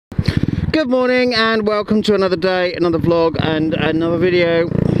Good morning and welcome to another day, another vlog and another video.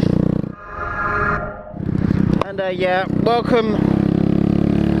 And yeah, welcome.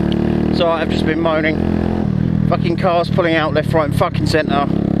 So I've just been moaning. Fucking cars pulling out left, right and fucking centre.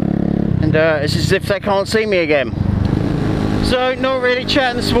 And it's as if they can't see me again. So not really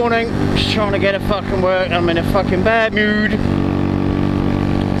chatting this morning, just trying to get a fucking work. I'm in a fucking bad mood.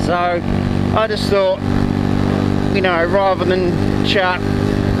 So I just thought, you know, rather than chat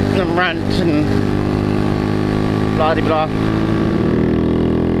and rant and blah de blah.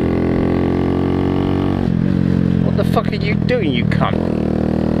 What the fuck are you doing, you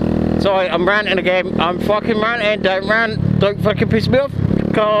cunt? Sorry, I'm ranting again. I'm fucking ranting. Don't rant. Don't fucking piss me off,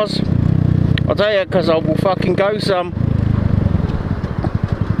 cars. I'll tell you, because I will fucking go some.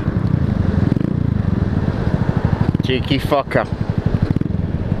 Cheeky fucker.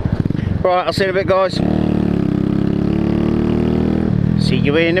 Right, I'll see you in a bit, guys. See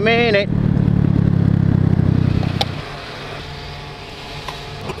you in a minute.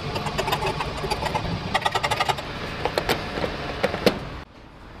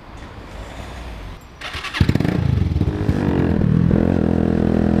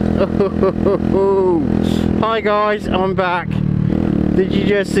 Hi guys, I'm back. Did you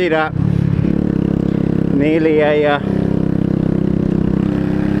just see that? Nearly a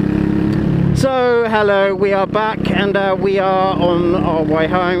So hello, we are back and we are on our way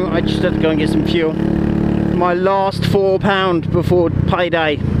home. I just had to go and get some fuel. My last £4 before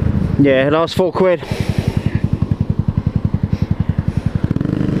payday. Yeah, last £4.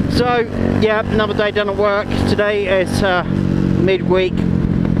 So yeah, another day done at work. Today is midweek,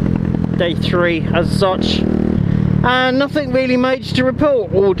 day 3 as such, and nothing really major to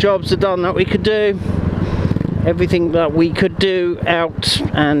report. All jobs are done that we could do. Everything that we could do out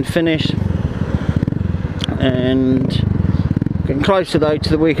and finished. And getting closer though to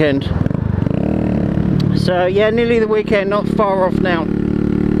the weekend. So yeah, nearly the weekend, not far off now.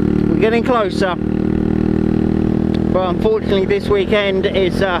 We're getting closer. But unfortunately this weekend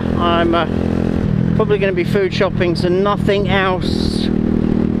is I'm probably going to be food shopping, so nothing else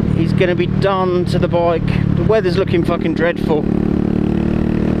is going to be done to the bike. The weather's looking fucking dreadful.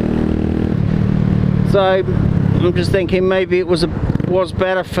 So I'm just thinking maybe it was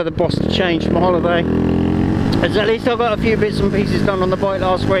better for the boss to change my holiday. As at least I got a few bits and pieces done on the bike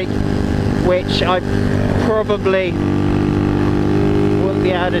last week, which I probably wouldn't be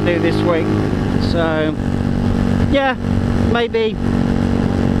able to do this week. So yeah, maybe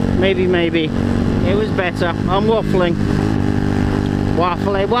it was better. I'm waffling.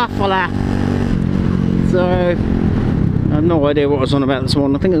 Waffler. So I have no idea what I was on about this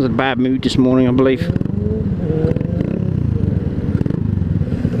morning. I think I was in a bad mood this morning, I believe.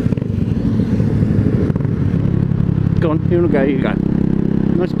 Go on, you wanna go, you go.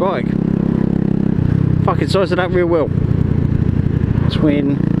 Nice bike. Fucking size of that rear wheel.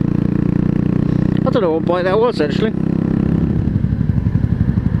 Twin. I don't know what bike that was actually.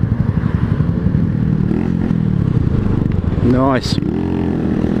 Nice.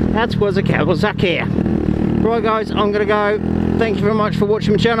 That was a Kawasaki. Right guys, I'm gonna go. Thank you very much for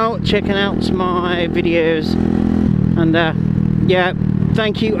watching my channel, checking out my videos, and yeah,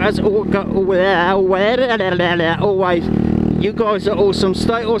 thank you as always. You guys are awesome.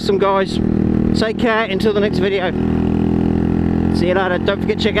 Stay awesome guys. Take care until the next video. See you later. Don't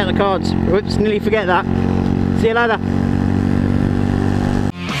forget to check out the cards. Whoops, nearly forget that. See you later.